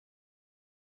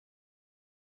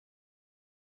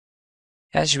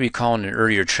As you recall in an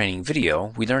earlier training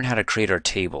video, we learned how to create our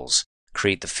tables,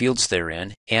 create the fields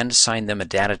therein, and assign them a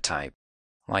data type.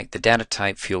 Like the data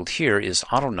type field here is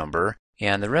auto number,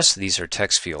 and the rest of these are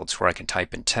text fields where I can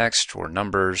type in text or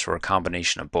numbers or a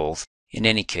combination of both. In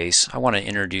any case, I want to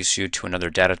introduce you to another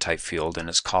data type field, and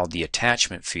it's called the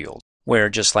attachment field, where,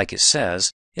 just like it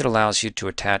says, it allows you to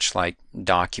attach like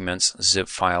documents, zip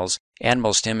files, and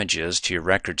most images to your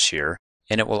records here,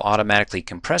 and it will automatically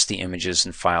compress the images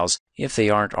and files if they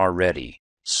aren't already.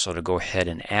 So to go ahead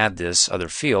and add this other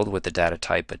field with the data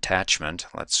type attachment,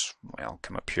 let's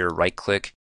come up here, right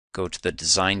click, go to the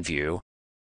design view,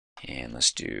 and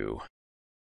let's do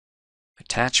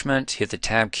attachment, hit the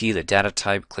tab key, the data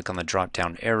type, click on the drop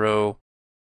down arrow,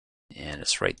 and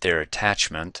it's right there,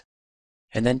 attachment.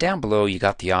 And then down below you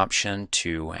got the option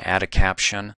to add a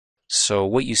caption. So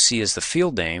what you see as the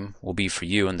field name will be for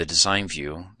you in the design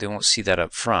view. They won't see that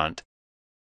up front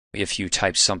if you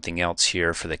type something else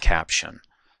here for the caption.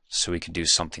 So we could do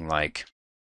something like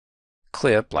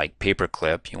clip, like paper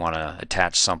clip. You want to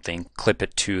attach something, clip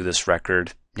it to this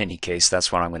record. In any case,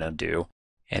 that's what I'm going to do.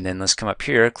 And then let's come up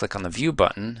here, click on the view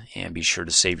button, and be sure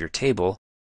to save your table.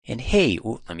 And hey,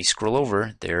 let me scroll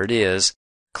over. There it is,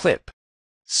 clip.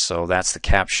 So that's the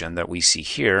caption that we see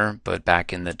here, but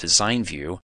back in the design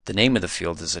view, the name of the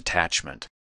field is attachment.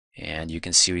 And you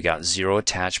can see we got 0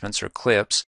 attachments or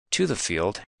clips to the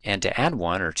field. And to add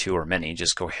one or two or many,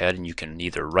 just go ahead and you can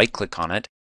either right click on it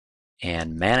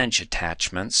and manage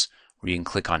attachments, or you can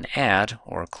click on add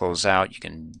or close out. You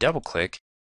can double click,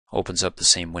 opens up the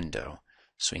same window.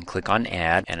 So you can click on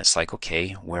add and it's like,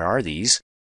 okay, where are these?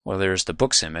 Well, there's the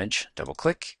books image, double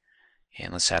click,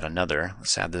 and let's add another.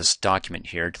 Let's add this document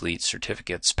here, delete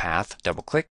certificates path, double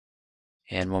click.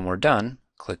 And when we're done,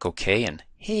 click OK, and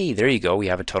hey, there you go, we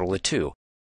have a total of 2.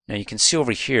 Now you can see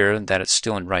over here that it's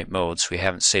still in write mode, so we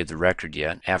haven't saved the record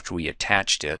yet after we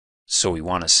attached it. So we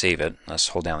want to save it. Let's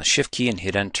hold down the Shift key and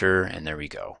hit enter, and there we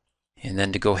go. And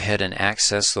then to go ahead and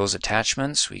access those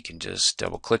attachments, we can just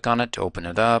double click on it to open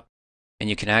it up. And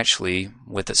you can actually,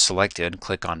 with it selected,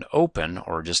 click on open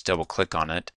or just double click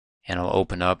on it, and it'll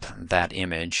open up that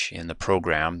image in the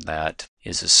program that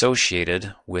is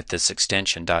associated with this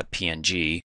extension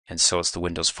 .png. And so it's the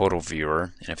Windows Photo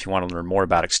Viewer. And if you want to learn more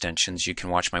about extensions, you can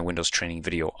watch my Windows training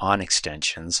video on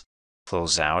extensions.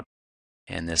 Close out.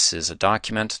 And this is a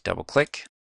document. Double click.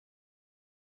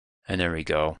 And there we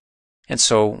go. And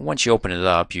so once you open it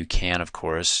up, you can, of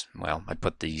course, I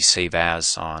put the Save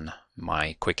As on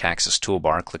my Quick Access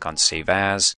toolbar. Click on Save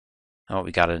As. Oh,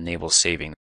 we got to enable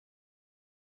saving.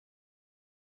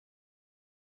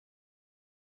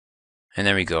 And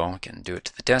there we go. I can do it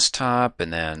to the desktop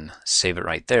and then save it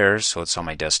right there. So it's on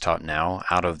my desktop now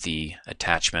out of the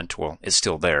attachment. Well, it's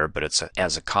still there, but it's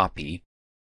as a copy.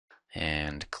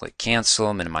 And click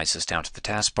cancel, minimize this down to the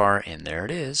taskbar, and there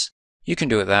it is. You can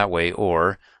do it that way,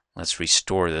 or let's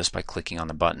restore this by clicking on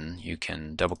the button. You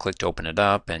can double click to open it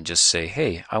up and just say,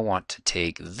 hey, I want to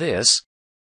take this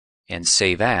and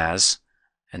save as,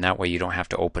 and that way you don't have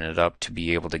to open it up to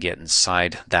be able to get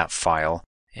inside that file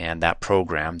and that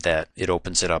program that it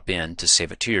opens it up in to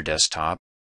save it to your desktop.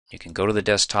 You can go to the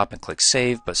desktop and click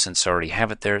save, but since I already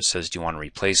have it there, it says, do you want to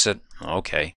replace it?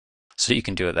 Okay, so you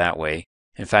can do it that way.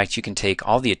 In fact, you can take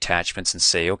all the attachments and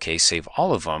say, okay, save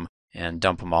all of them and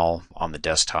dump them all on the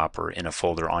desktop or in a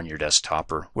folder on your desktop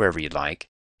or wherever you'd like.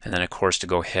 And then, of course, to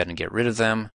go ahead and get rid of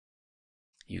them,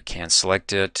 you can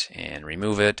select it and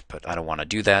remove it, but I don't want to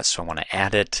do that, so I want to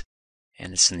add it.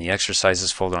 And it's in the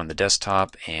exercises folder on the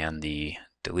desktop and the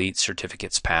delete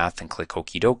certificates path, and click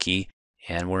okie dokie.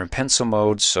 And we're in pencil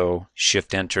mode, so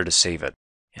shift enter to save it.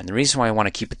 And the reason why I want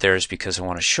to keep it there is because I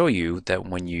want to show you that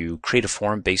when you create a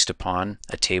form based upon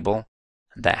a table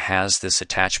that has this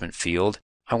attachment field,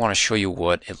 I want to show you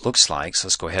what it looks like. So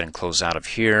let's go ahead and close out of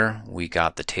here. We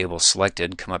got the table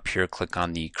selected. Come up here, click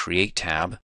on the Create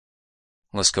tab.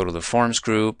 Let's go to the Forms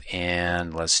group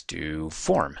and let's do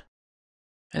Form.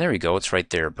 And there we go, it's right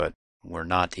there, but we're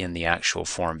not in the actual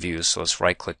form view, so let's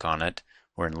right click on it.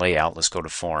 We're in Layout, let's go to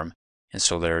Form. And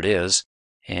so there it is.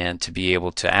 And to be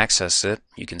able to access it,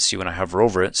 you can see when I hover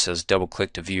over it, it says double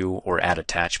click to view or add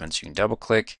attachments. You can double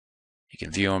click, you can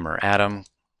view them or add them,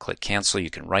 click cancel, you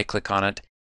can right click on it.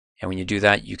 And when you do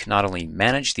that, you can not only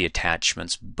manage the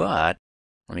attachments, but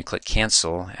let me click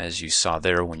cancel. As you saw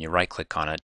there, when you right click on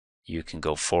it, you can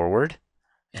go forward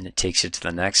and it takes you to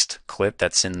the next clip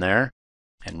that's in there,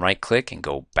 and right click and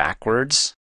go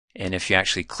backwards. And if you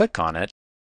actually click on it,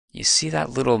 you see that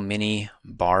little mini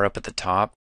bar up at the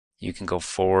top. You can go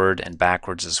forward and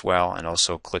backwards as well, and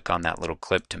also click on that little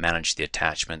clip to manage the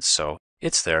attachments. So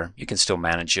it's there. You can still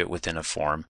manage it within a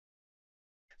form.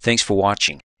 Thanks for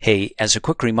watching. Hey, as a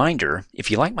quick reminder,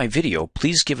 if you like my video,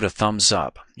 please give it a thumbs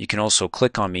up. You can also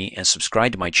click on me and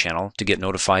subscribe to my channel to get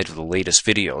notified of the latest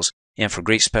videos. And for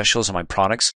great specials on my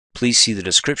products, please see the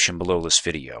description below this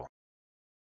video.